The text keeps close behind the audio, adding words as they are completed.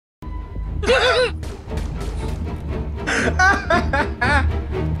Why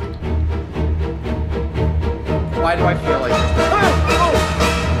do I feel like this?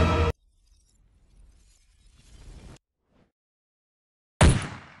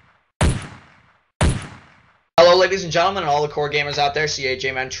 Hello ladies and gentlemen and all the core gamers out there,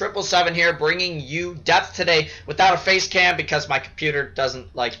 CAJman777 here, bringing you depth today without a face cam because my computer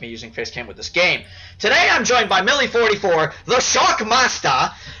doesn't like me using face cam with this game. Today I'm joined by Millie44, the Shock Master,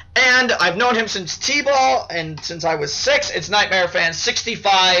 and I've known him since T-Ball, and since I was 6, it's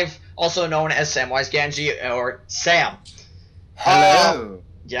Nightmarefan65, also known as Samwise Gamgee, or Sam. Hello.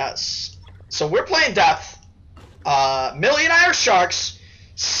 Yes. So we're playing depth. Millie and I are sharks.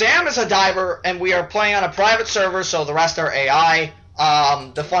 Sam is a diver, and we are playing on a private server, so the rest are AI.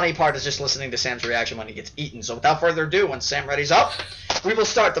 The funny part is just listening to Sam's reaction when he gets eaten. So without further ado, when Sam ready's up, we will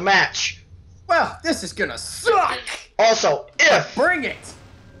start the match. Well, this is gonna suck! Also, Bring it!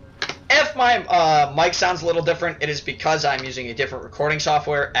 If my mic sounds a little different, it is because I'm using a different recording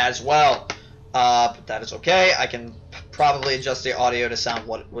software as well. But that is okay. I can probably adjust the audio to sound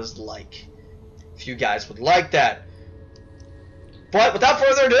what it was like, if you guys would like that. But without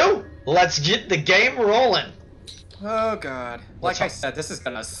further ado, let's get the game rolling. Oh god. Like I said, this is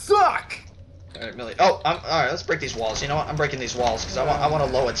gonna suck! Alright, Millie. Oh, alright, let's break these walls. You know what? I'm breaking these walls because I want a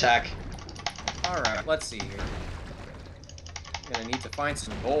low attack. Alright, let's see here. I'm gonna need to find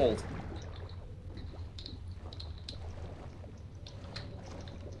some gold.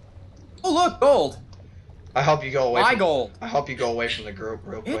 Oh look, gold! I hope you go away. My gold! I hope you go away from the group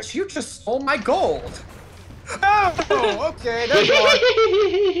real quick. Bitch, you just stole my gold! Oh, okay, there's more.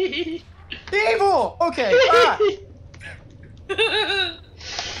 Evil! Okay,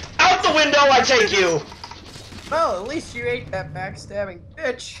 Out the window, I take you! Well, at least you ate that backstabbing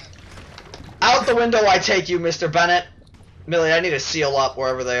bitch. Out the window, I take you, Mr. Bennett. Millie, I need to seal up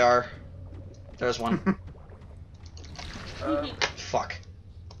wherever they are. There's one. Fuck.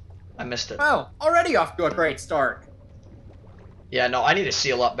 I missed it. Well, already off to a great start. Yeah, no, I need to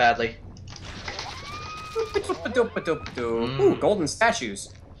seal up badly. Ooh, golden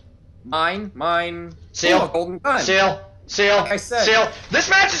statues. Mine. Seal. Ooh, a golden gun. Seal. Like I said. Seal. This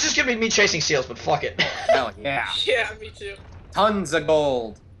match is just gonna be me chasing seals, but fuck it. Hell yeah. Yeah, me too. Tons of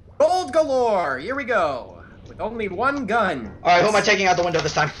gold. Gold galore. Here we go. With only one gun. Alright, who am I taking out the window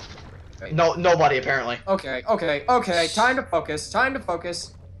this time? Okay. No, nobody apparently. Okay. Time to focus.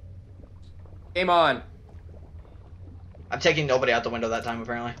 Game on. I'm taking nobody out the window that time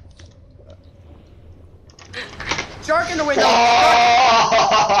apparently. Shark in the window!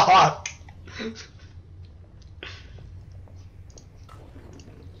 Fuck!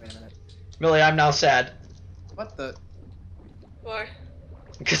 Wait a minute. Millie, I'm now sad. What the? Why?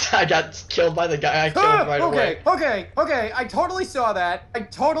 Because I got killed by the guy I killed right away. Okay. I totally saw that.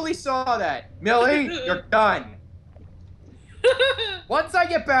 Millie, you're done. Once I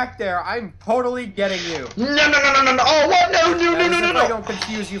get back there, I'm totally getting you. No. Oh, what? No. I don't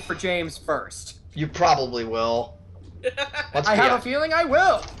confuse you for James first. You probably will. I have a feeling I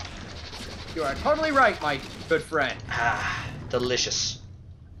will. You are totally right, my good friend. Ah, delicious.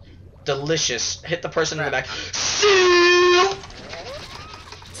 Hit the person in the back. Seal!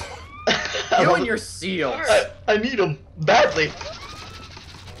 You and your seals. I need him badly.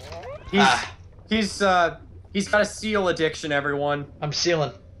 He's got a seal addiction, everyone. I'm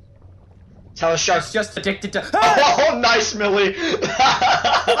sealing. That's how a shark's He's just addicted to. Oh, nice, Millie.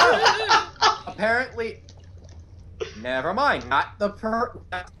 Apparently. Never mind. Not the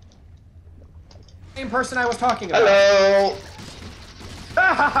same person I was talking about. Hello.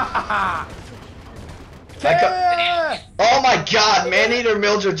 Oh my god, Maneater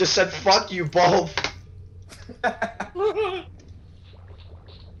Mildred just said fuck you both.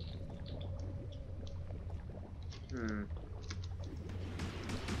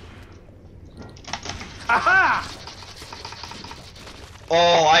 Aha!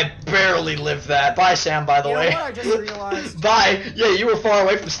 Oh, I barely lived that. Bye, Sam, by the way. You know what I just realized? Bye. Yeah, you were far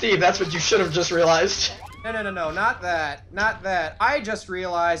away from Steve. That's what you should have just realized. No, not that. I just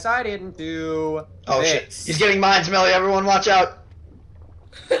realized I didn't do Oh, this. shit. He's getting mines, Millie. Everyone watch out.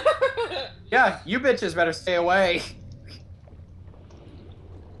 Yeah, you bitches better stay away.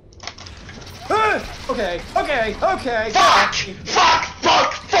 Okay. Fuck!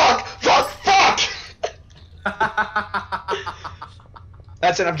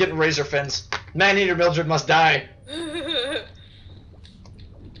 That's it, I'm getting razor fins. Man-eater Mildred must die.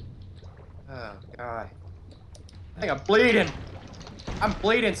 Oh, God. I think I'm bleeding. I'm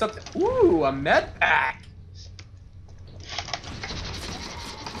bleeding something. Ooh, a med pack.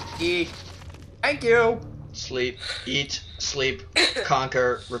 Eat. Thank you. Sleep, eat, sleep,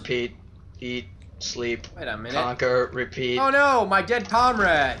 conquer, repeat, eat, sleep, Wait a minute. conquer, repeat. Oh no, my dead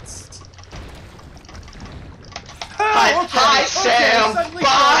comrades. Hi, Oh, okay, hi, okay, Sam. suddenly-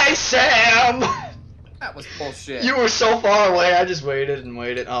 Bye, Sam. That was bullshit. You were so far away. I just waited and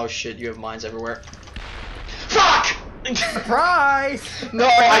waited. Oh shit! You have mines everywhere. Fuck! Surprise! No,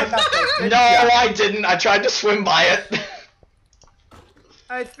 I didn't. I tried to swim by it.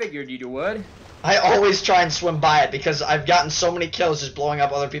 I figured you would. I always try and swim by it because I've gotten so many kills just blowing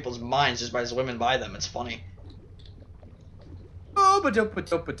up other people's mines just by swimming by them. It's funny. Oh,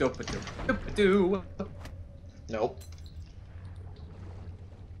 ba-doop-a-doop-a-doop-a-doop-a-doo. Nope.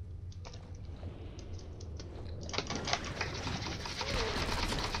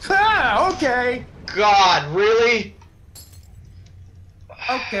 Ah, okay. God, really?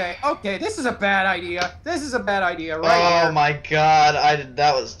 Okay, this is a bad idea. This is a bad idea right Oh here. my God,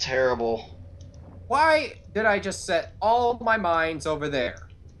 that was terrible. Why did I just set all my mines over there?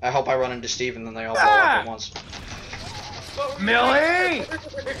 I hope I run into Steve and then they all blow up at once. What were you Millie! doing?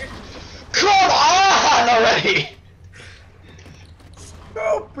 Come on already!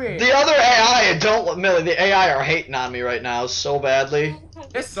 Stupid! The other AI, Millie, the AI are hating on me right now so badly.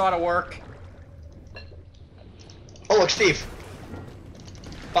 This ought to work. Oh, look, Steve.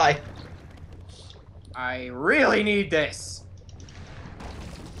 Bye. I really need this.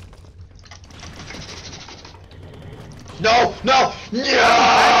 No, no,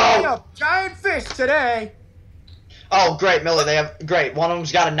 I'm no! a giant fish today. Oh, great, Millie, great. One of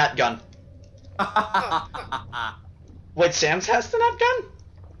them's got a nut gun. Wait, Sam's has the nut gun?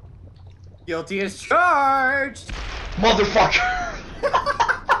 Guilty as charged. Motherfucker!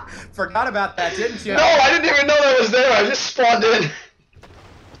 Forgot about that, didn't you? No, I didn't even know that was there. I just spawned in.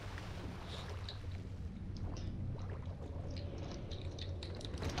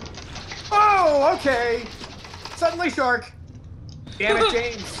 Oh, okay. Suddenly shark. Damn it,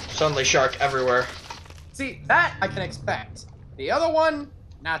 James. Suddenly shark everywhere. See, that I can expect. The other one,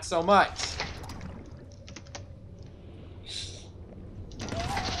 not so much.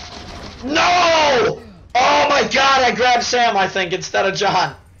 No! Oh my God, I grabbed Sam, I think, instead of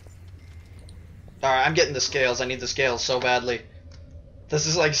John. Alright, I'm getting the scales. I need the scales so badly. This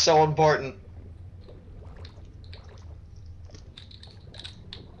is like so important.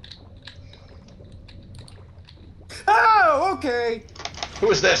 Oh, okay.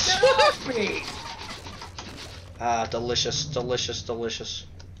 Who is this? Me. Ah, delicious, delicious, delicious.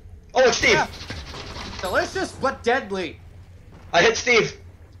 Oh, it's Steve! Yeah. Delicious but deadly. I hit Steve.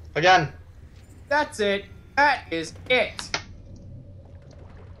 Again. That's it. That is it.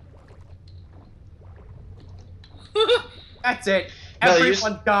 That's it. No,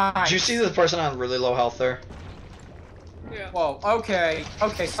 Everyone died. Did you see the person on really low health there? Yeah. Whoa, okay.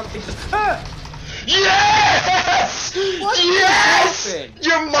 Okay, something just... Ah! Yes! What Yes! just happened?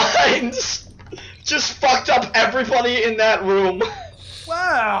 Your minds just fucked up everybody in that room.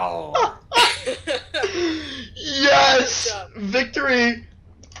 Wow. Yes! Good job. Victory!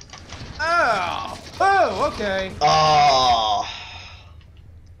 Oh. Oh, okay. Oh.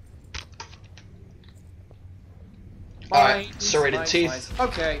 Alright, Mines, serrated mines, teeth. mines.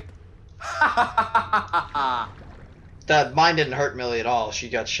 Okay. That mine didn't hurt Millie at all. She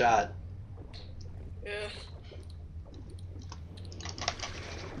got shot. Yeah.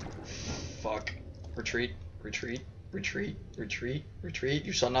 Fuck. Retreat, retreat, retreat, retreat, retreat.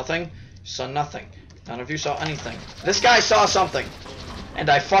 You saw nothing? You saw nothing. None of you saw anything. This guy saw something. And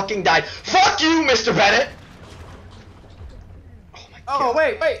I fucking died. Fuck you, Mr. Bennett! Oh my God. Oh,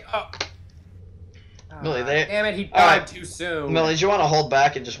 wait. Oh. Millie, Ah, they... damn it, he died Alright. too soon. Millie, do you want to hold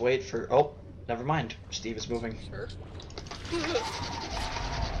back and just wait for... Oh, never mind. Steve is moving. Sure.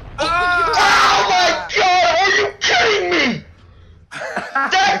 Oh my God! Are you kidding me?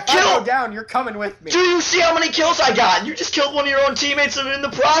 That If I go kill... down, you're coming with me. Do you see how many kills I got? You just killed one of your own teammates in the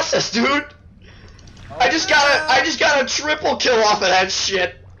process, dude. I just got a triple kill off of that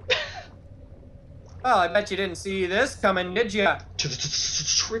shit. Well, I bet you didn't see this coming, did you?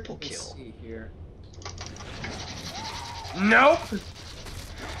 Triple Let's kill. see here. Nope.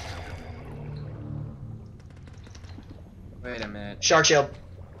 Wait a minute. Shark shield.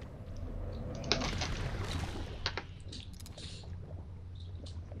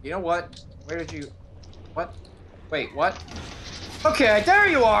 You know what? Where did you... What? Wait, what? Okay, there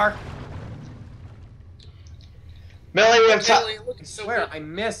you are! Millie, we have Millie, time. looking I so swear, good. I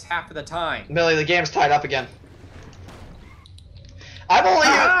miss half of the time. Millie, the game's tied up again. I've only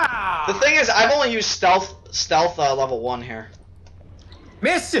Ah! used, the thing is, I've only used stealth level 1 here.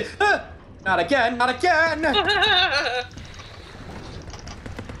 Missed it! Not again, not again!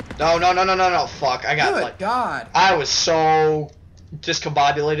 No, fuck, I got Good like, God. I was so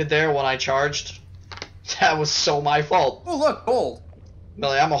discombobulated there when I charged. That was so my fault. Oh, look, gold.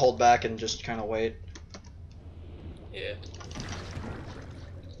 Millie, I'm gonna hold back and just kind of wait. Yeah.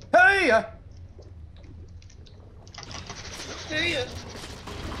 Hey! Hey.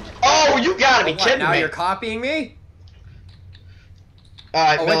 Oh, you gotta be What, kidding now me! you're copying me? All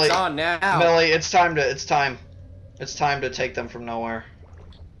right, Oh, Millie. it's on now. Millie, it's time to take them from nowhere.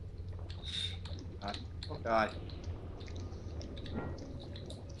 Oh, God.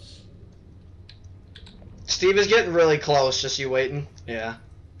 Steve is getting really close. Just you waiting? Yeah.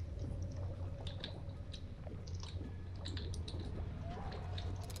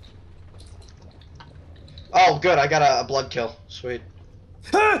 Oh, good. I got a blood kill. Sweet.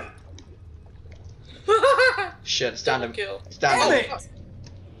 Shit, it's down to. Double kill. It's down Damn to. it!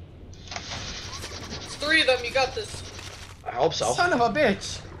 It's 3 of them. You got this. I hope so. Son of a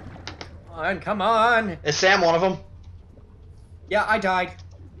bitch. Come on. Is Sam one of them? Yeah, I died.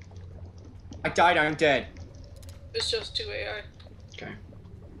 I'm dead. It's just 2 AI. Okay.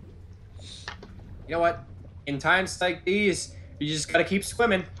 You know what? In times like these, you just gotta keep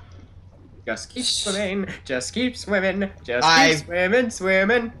swimming. Just keep swimming. Just keep swimming. Just keep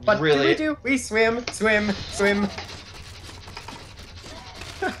swimming. What really- do? We swim, swim, swim.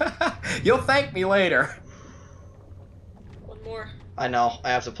 You'll thank me later. One more. I know.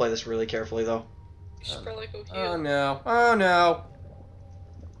 I have to play this really carefully though. You should probably go Oh heal. no. Oh no.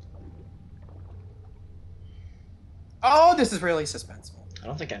 Oh, this is really suspenseful. I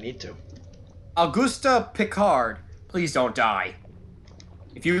don't think I need to. Augusta Picard, please don't die.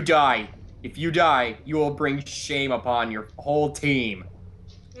 If you die, you will bring shame upon your whole team.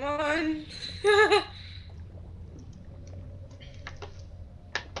 Come on.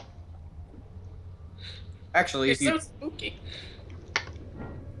 Actually, You're if you... so spooky.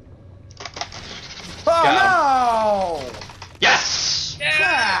 Oh no! Yes!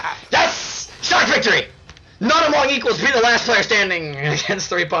 Yeah. Yes! Shark victory! None among equals be the last player standing against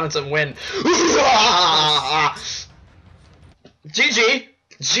 3 opponents and win. GG.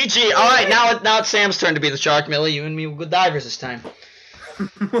 GG. All right, now it's Sam's turn to be the shark. Millie, you and me will go divers this time.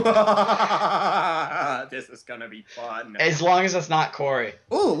 This is gonna be fun. As long as it's not Corey.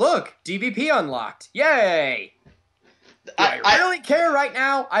 Ooh, look! DVP unlocked. Yay! Do I really care right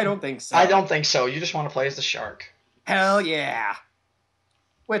now? I don't think so. I don't think so. You just want to play as the shark. Hell yeah.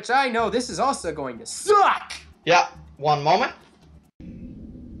 Which I know this is also going to suck! Yeah, one moment.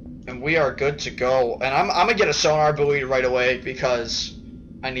 And we are good to go. And I'm gonna get a sonar buoy right away because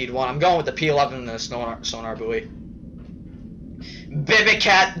I need one. I'm going with the P11 and the sonar buoy. Baby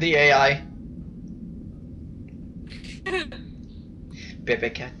cat, the AI. Baby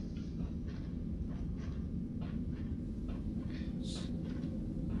cat.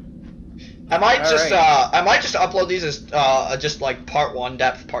 I might just upload these as just like part 1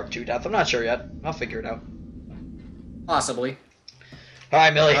 depth, part 2 depth. I'm not sure yet. I'll figure it out. Possibly. All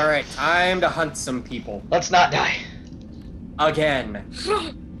right, Millie. Alright, time to hunt some people. Let's not die. Again.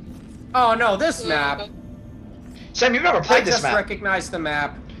 Oh no, this map. Sam, you've never I played this just map. recognized the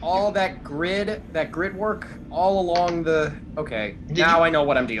map. All that grid work, all along the... Okay, now I know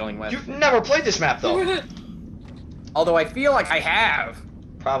what I'm dealing with. You've never played this map, though. Although I feel like I have.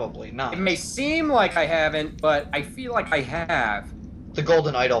 Probably not. It may seem like I haven't, but I feel like I have. The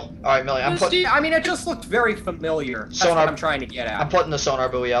golden idol. All right, Millie, I'm putting. I mean, it just looked very familiar. That's Sonar- what I'm trying to get at. I'm putting the sonar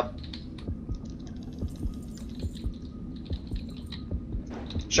buoy up.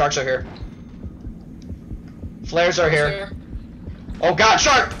 Sharks are here. Flares are here. Oh God,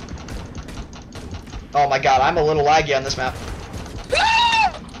 shark! Oh my God, I'm a little laggy on this map.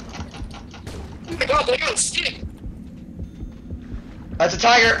 Oh my god, they got skin. That's a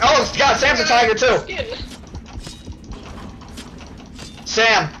tiger. Oh God, Sam's a tiger too. Skin.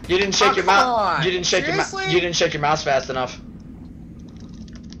 Sam, you didn't shake your mouse. on. You didn't shake your Seriously? You didn't shake your mouse fast enough.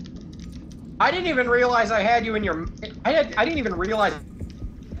 I didn't even realize I had you in your... I didn't even realize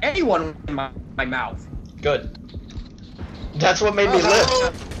anyone in my mouth. Good. That's what made me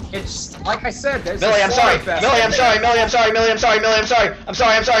live. It's like I said. There's Millie, a I'm sorry. slaughter fest. Millie, I'm sorry. Millie, I'm sorry. Millie, I'm sorry. Millie, I'm sorry. I'm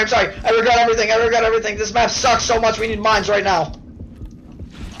sorry. I'm sorry. I'm sorry. I regret everything. I regret everything. This map sucks so much. We need mines right now.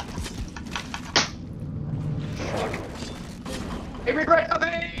 I regret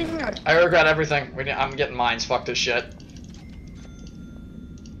nothing. I regret everything. I'm getting mines. Fuck this shit.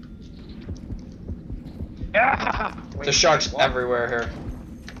 Yeah. There's sharks everywhere here.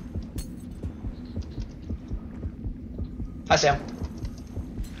 Hi, Sam.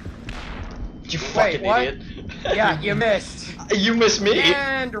 You fucking what? idiot. Yeah, you missed. You missed me.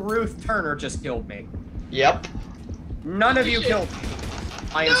 And Ruth Turner just killed me. Yep. None of you killed me.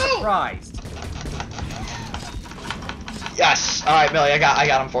 I am surprised. Yes. All right, Millie. I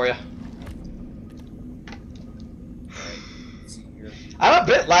got him for you. I'm a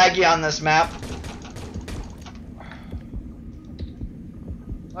bit laggy on this map.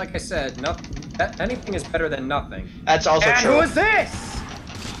 Like I said, anything is better than nothing. That's also And true. who is this?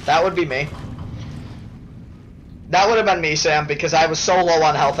 That would be me. That would have been me, Sam, because I was so low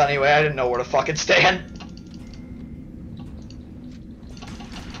on health anyway, I didn't know where to fucking stand.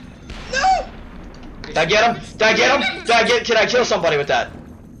 No! Did I get him? Did I get him? Can I kill somebody with that?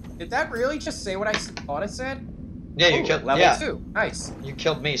 Did that really just say what I thought it said? Yeah, you Ooh, killed. level Yeah, 2. Nice. you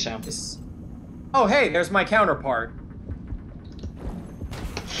killed me, Sam. Oh, hey, there's my counterpart.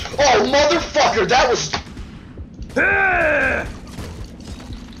 Oh, motherfucker, that was.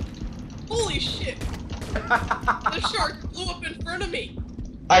 Holy shit! The shark blew up in front of me!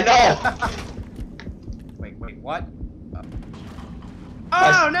 I know. Wait, what?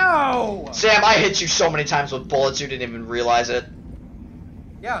 Oh, no! Sam, I hit you so many times with bullets you didn't even realize it.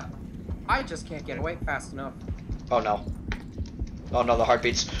 Yeah, I just can't get away fast enough. Oh no. Oh no, the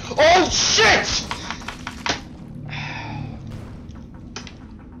heartbeats. Oh shit!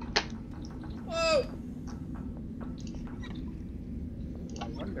 Oh! I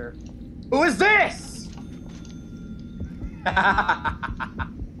wonder. Who is this? An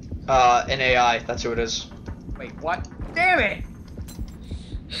AI, that's who it is. Wait, what? Damn it!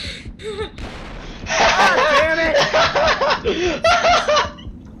 Damn it!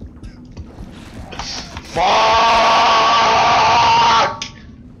 Fuck!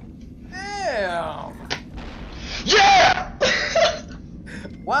 Damn! Yeah!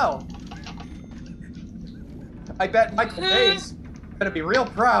 Well, I bet Michael Bay's gonna be real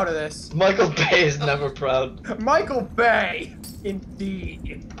proud of this. Michael Bay is never proud. Michael Bay,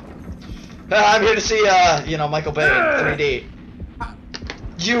 indeed. I'm here to see, you know, Michael Bay in 3D.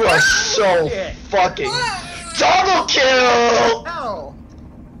 You are so fucking double kill! Hell!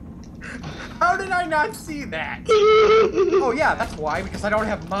 How did I not see that? Oh yeah, that's why, because I don't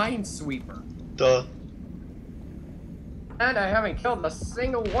have Minesweeper. Duh. And I haven't killed a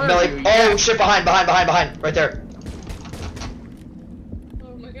single one Millie, of you oh yet. shit, behind, right there.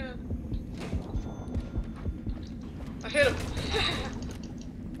 Oh my god. I hit him.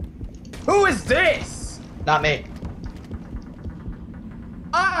 Who is this? Not me.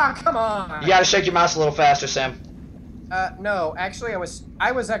 Ah, come on! You gotta shake your mouse a little faster, Sam. No, actually I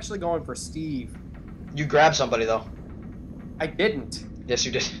was actually going for Steve. You grabbed somebody though. I didn't. Yes,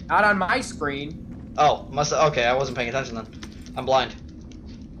 you did. Not on my screen. Oh, okay, I wasn't paying attention then. I'm blind.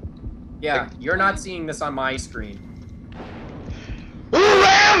 Yeah, you're not seeing this on my screen.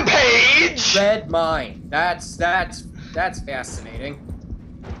 Rampage! Red mine. That's fascinating.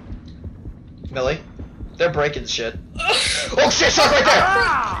 Millie, they're breaking shit. Oh shit, shark right there!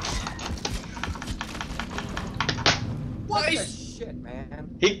 Ah! What the Nice. shit,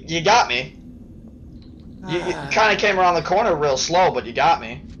 man? You got me. You kind of came around the corner real slow, but you got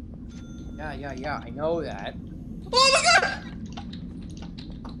me. Yeah, I know that. Oh my god!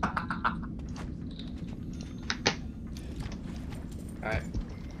 Alright.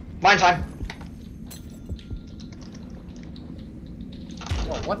 Mine time.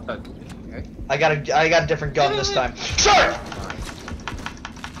 Whoa, what the? Okay. I got a different gun this time. Shark!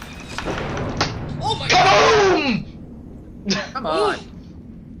 Oh my god! Kaboom! Come on.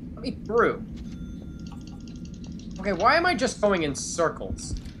 Let me through. Okay, why am I just going in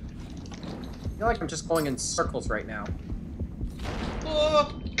circles? I feel like I'm just going in circles right now.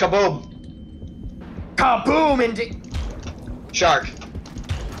 Oh. Kaboom! Kaboom! Indeed. Shark.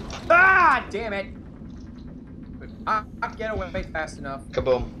 Ah! Damn it! I'll get away fast enough.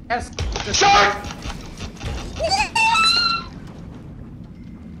 Kaboom. Yes. Shark!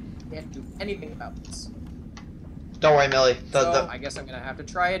 Can't do anything about this. Don't worry, Millie. So I guess I'm gonna have to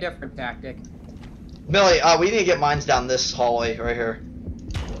try a different tactic. Millie, we need to get mines down this hallway right here.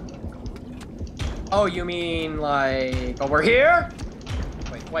 Oh, you mean like over here?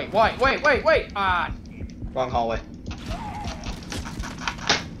 Wait! Ah! Wrong hallway.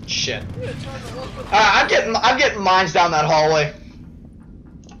 Shit. I'm gonna try to look with I'm getting mines down that hallway.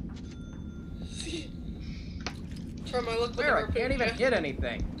 Try my luck with Where? I the can't even RPG. hit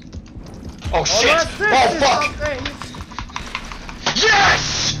anything. Oh shit! Unless this Oh is fuck! something.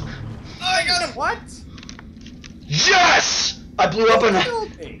 Yes! Oh, I got him! What? Yes! I blew up in.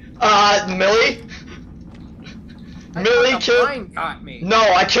 Killed me. Millie. I Millie thought the killed. mine got me. No,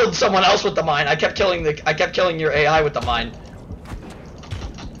 I killed someone else with the mine. I kept killing your AI with the mine.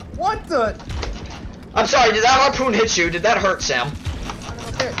 What the? I'm sorry. Did that harpoon hit you? Did that hurt, Sam? Son of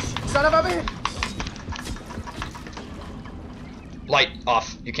a bitch! Son of a bitch! Light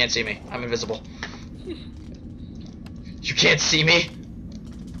off. You can't see me. I'm invisible. You can't see me.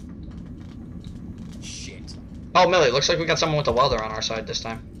 Shit. Oh, Millie, looks like we got someone with a welder on our side this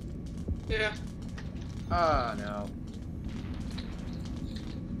time. Yeah. Oh no.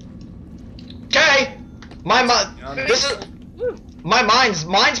 Okay! This is... My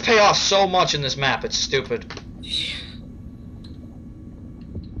mines pay off so much in this map, it's stupid.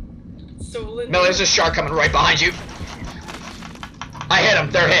 Stolen. Millie, there's a shark coming right behind you. I hit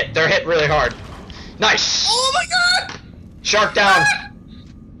them. They're hit really hard. Nice! Oh my god! Shark down!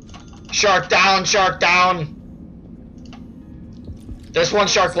 Shark down, shark down! There's one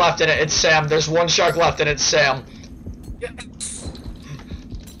shark left in it, it's Sam. There's one shark left and it's Sam. Yes.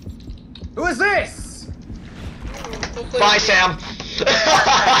 Who is this? Bye, Sam. I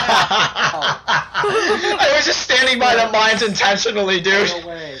was just standing by the mines intentionally, dude. No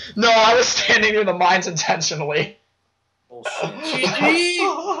way. No, I was standing near the mines intentionally. Bullshit. GG.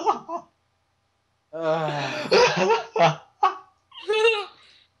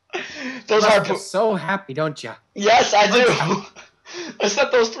 Those Must are feel so happy, don't you? Yes, I do. I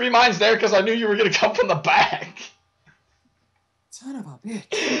set those 3 mines there because I knew you were gonna come from the back. Son of a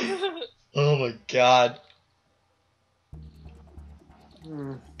bitch. Oh my god.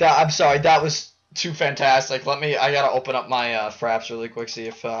 I'm sorry, that was too fantastic. I gotta open up my fraps really quick, see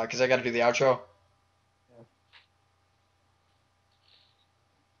if, cause I gotta do the outro.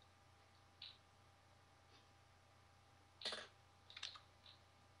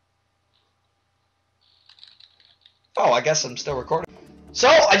 Oh, I guess I'm still recording. So,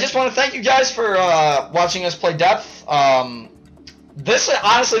 I just want to thank you guys for watching us play Depth.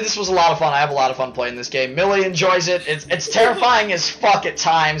 Honestly, this was a lot of fun. I have a lot of fun playing this game. Millie enjoys it. It's terrifying as fuck at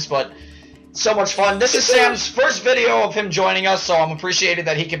times, but so much fun. This is Sam's first video of him joining us, so I'm appreciated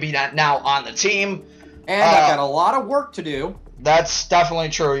that he can be now on the team. And I've got a lot of work to do. That's definitely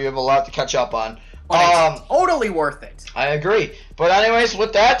true. You have a lot to catch up on. But it's totally worth it. I agree. But anyways,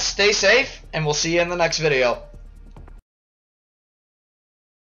 with that, stay safe, and we'll see you in the next video.